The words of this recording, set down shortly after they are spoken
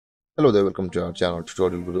Hello there, welcome to our channel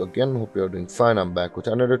tutorial guru again. Hope you are doing fine. I'm back with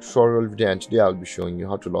another tutorial video, and today I'll be showing you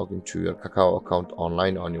how to log into your Kakao account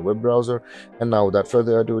online on your web browser. And now without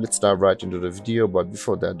further ado, let's dive right into the video. But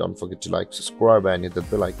before that, don't forget to like, subscribe and hit the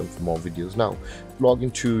bell icon for more videos. Now to log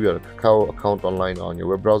into your Kakao account online on your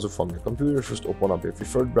web browser from your computer, first open up your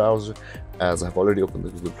preferred browser, as I've already opened the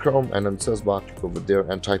Google Chrome, and on the search bar click over there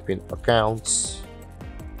and type in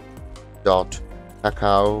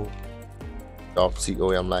accounts.kakao.com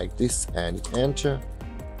like this and hit enter,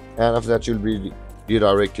 and after that you'll be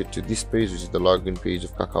redirected to this page, which is the login page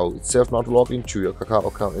of Kakao itself. Now to log into your Kakao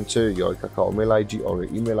account, enter your Kakao mail ID or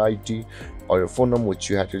your email ID or your phone number which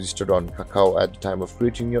you had registered on Kakao at the time of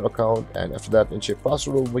creating your account, and after that enter your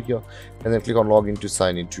password over here and then click on login to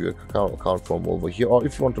sign into your Kakao account from over here. Or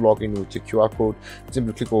if you want to log in with your QR code,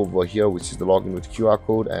 simply click over here, which is the login with QR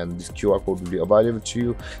code, and this QR code will be available to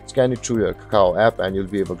you. Scan it through your Kakao app and you'll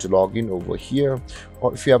be able to log in over here.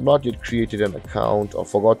 Or if you have not yet created an account or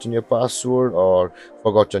forgotten your password or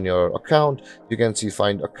forgotten your account, you can see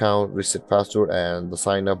find account, reset password and the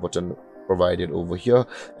sign up button provided over here.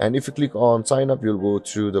 And if you click on sign up, you'll go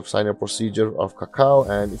through the sign up procedure of Kakao,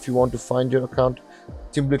 and if you want to find your account,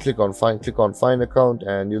 simply click on find account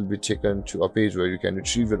and you'll be taken to a page where you can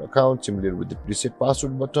retrieve your account similar with the reset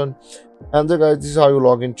password button. And there guys, this is how you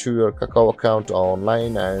log into your Kakao account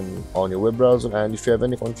online and on your web browser. And if you have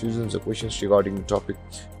any confusions or questions regarding the topic,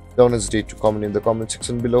 don't hesitate to comment in the comment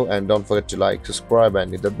section below, and don't forget to like, subscribe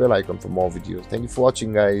and hit the bell icon for more videos. Thank you for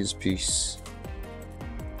watching guys. Peace.